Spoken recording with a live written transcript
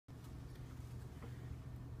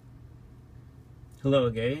Hello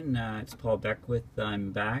again, it's Paul Beckwith.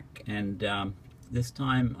 I'm back, and this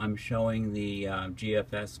time I'm showing the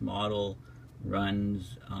GFS model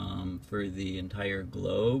runs for the entire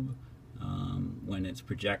globe when it's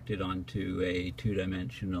projected onto a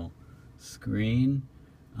two-dimensional screen.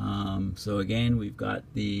 So again, we've got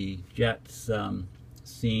the jets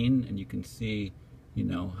seen, and you can see,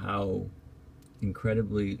 how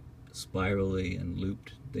incredibly spirally and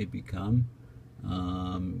looped they become.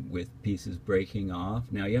 With pieces breaking off.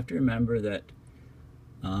 Now you have to remember that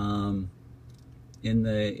in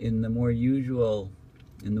a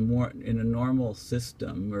normal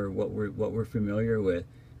system, or what we're familiar with,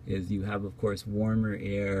 is you have, of course, warmer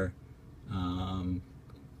air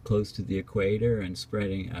close to the equator and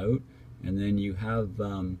spreading out, and then you have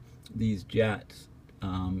these jets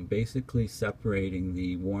basically separating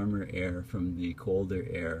the warmer air from the colder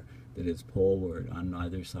air that is poleward on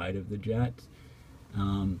either side of the jets.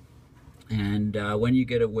 When you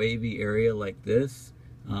get a wavy area like this,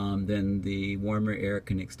 then the warmer air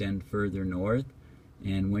can extend further north.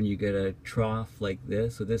 And when you get a trough like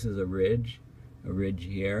this, so this is a ridge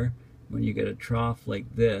here. When you get a trough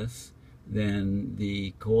like this, then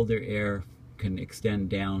the colder air can extend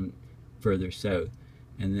down further south.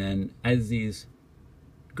 And then as these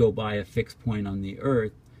go by a fixed point on the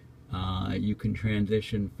Earth, you can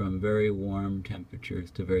transition from very warm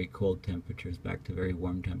temperatures to very cold temperatures, back to very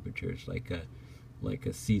warm temperatures, like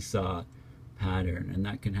a seesaw pattern, and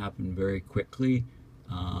that can happen very quickly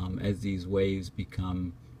as these waves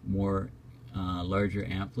become more larger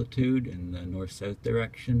amplitude in the north-south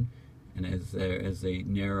direction, and as they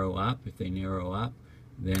narrow up, if they narrow up,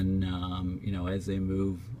 then as they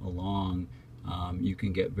move along, you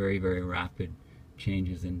can get very, very rapid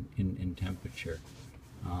changes in temperature.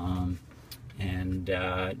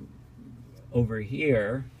 Over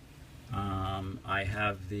here, I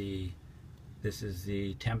have this is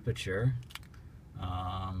the temperature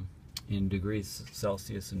in degrees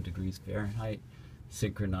Celsius and degrees Fahrenheit,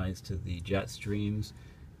 synchronized to the jet streams.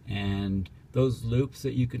 And those loops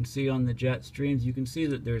that you can see on the jet streams, you can see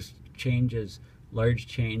that there's changes, large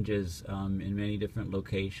changes in many different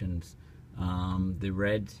locations. The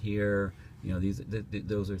reds here,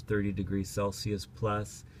 those are 30 degrees Celsius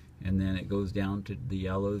plus, and then it goes down to the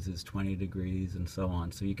yellows is 20 degrees, and so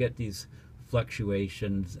on. So you get these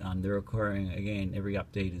fluctuations. They're occurring, again, every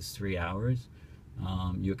update is 3 hours.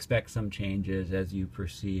 You expect some changes as you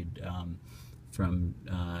proceed from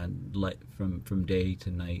day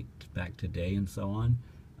to night, back to day, and so on.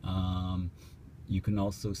 You can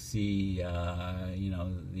also see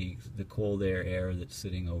the cold air that's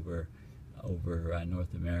sitting over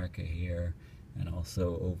North America here, and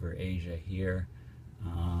also over Asia here.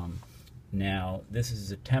 Now this is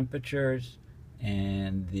the temperatures,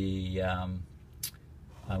 and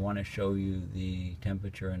I want to show you the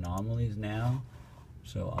temperature anomalies now.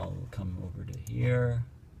 So I'll come over to here,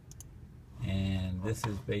 and this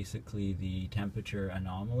is basically the temperature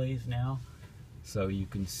anomalies now. So you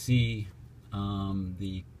can see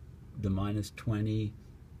the minus 20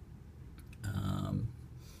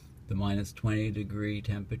 degree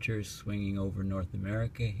temperatures swinging over North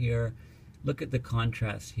America here. Look at the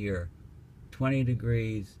contrast here. 20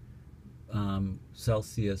 degrees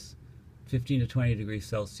Celsius, 15 to 20 degrees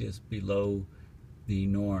Celsius below the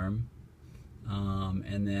norm.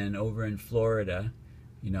 And then over in Florida,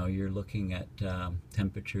 you're looking at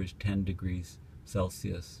temperatures 10 degrees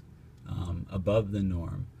Celsius above the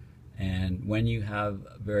norm. And when you have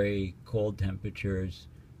very cold temperatures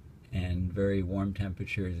and very warm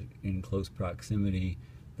temperatures in close proximity,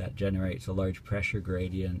 that generates a large pressure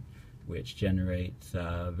gradient, which generates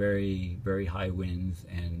very, very high winds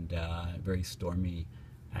and very stormy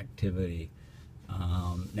activity.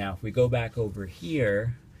 Now if we go back over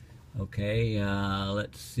here, okay,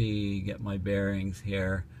 let's see, get my bearings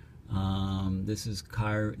here. This is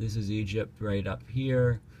Egypt right up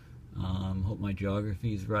here. Hope my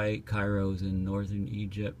geography is right. Cairo's in northern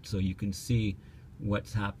Egypt, so you can see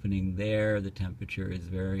what's happening there. The temperature is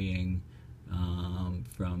varying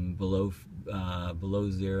from below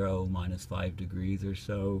zero, minus 5 degrees or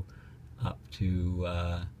so, up to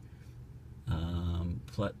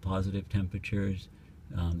positive temperatures.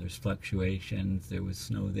 There's fluctuations. There was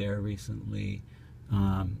snow there recently.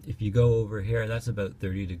 If you go over here, that's about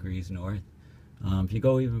 30 degrees north. If you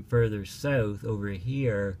go even further south, over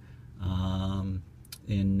here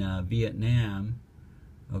in Vietnam,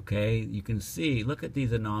 okay, you can see, look at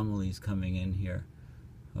these anomalies coming in here.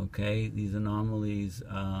 Okay, these anomalies,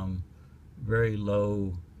 very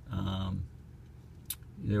low.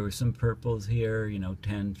 There were some purples here,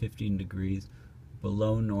 10, 15 degrees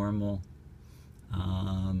below normal.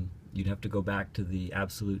 you'd have to go back to the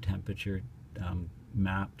absolute temperature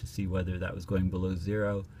map to see whether that was going below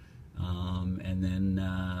zero. And then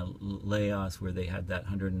Laos, where they had that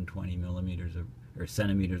 120 millimeters or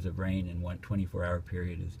centimeters of rain in one 24-hour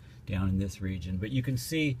period, is down in this region. But you can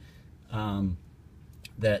see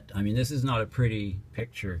that, I mean, this is not a pretty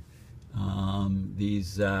picture.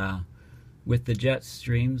 With the jet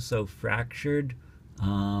streams so fractured,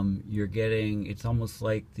 you're getting, it's almost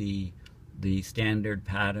like the standard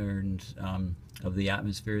patterns of the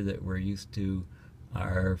atmosphere that we're used to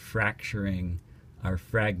are fracturing, are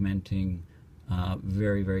fragmenting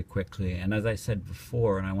very, very quickly. And as I said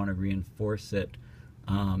before, and I want to reinforce it,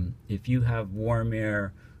 if you have warm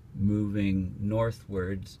air moving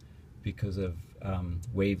northwards because of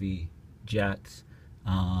wavy jets,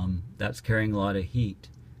 that's carrying a lot of heat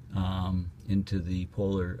into the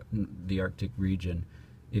Arctic region.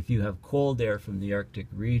 If you have cold air from the Arctic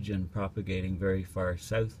region propagating very far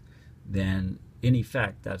south, then in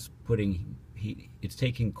effect that's putting heat, it's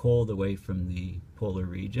taking cold away from the polar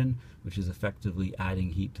region, which is effectively adding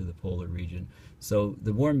heat to the polar region. So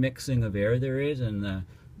the more mixing of air there is in the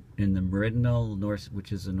meridional north,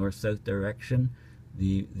 which is the north-south direction,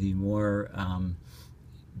 the more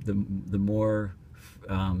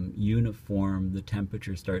uniform the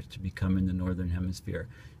temperature starts to become in the northern hemisphere.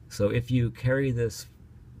 So if you carry this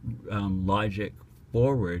logic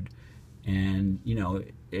forward, and you know,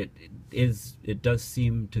 it does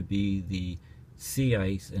seem to be the sea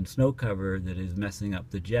ice and snow cover that is messing up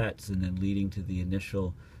the jets and then leading to the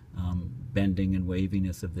initial bending and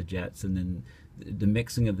waviness of the jets, and then the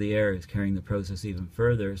mixing of the air is carrying the process even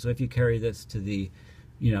further. So if you carry this to the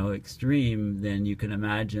extreme, then you can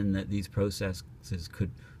imagine that these processes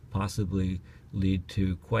could possibly lead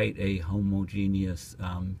to quite a homogeneous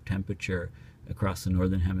temperature across the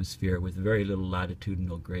northern hemisphere with very little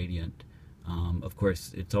latitudinal gradient. Of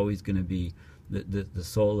course, it's always going to be the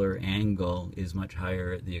solar angle is much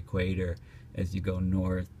higher at the equator. As you go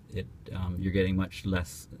north, you're getting much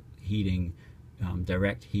less heating,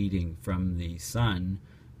 direct heating from the sun,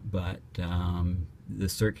 but the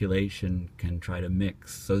circulation can try to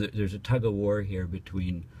mix. So there's a tug of war here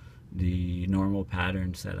between the normal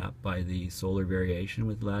pattern set up by the solar variation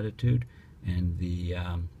with latitude and the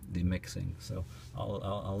mixing. So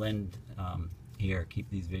I'll end here, keep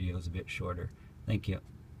these videos a bit shorter. Thank you.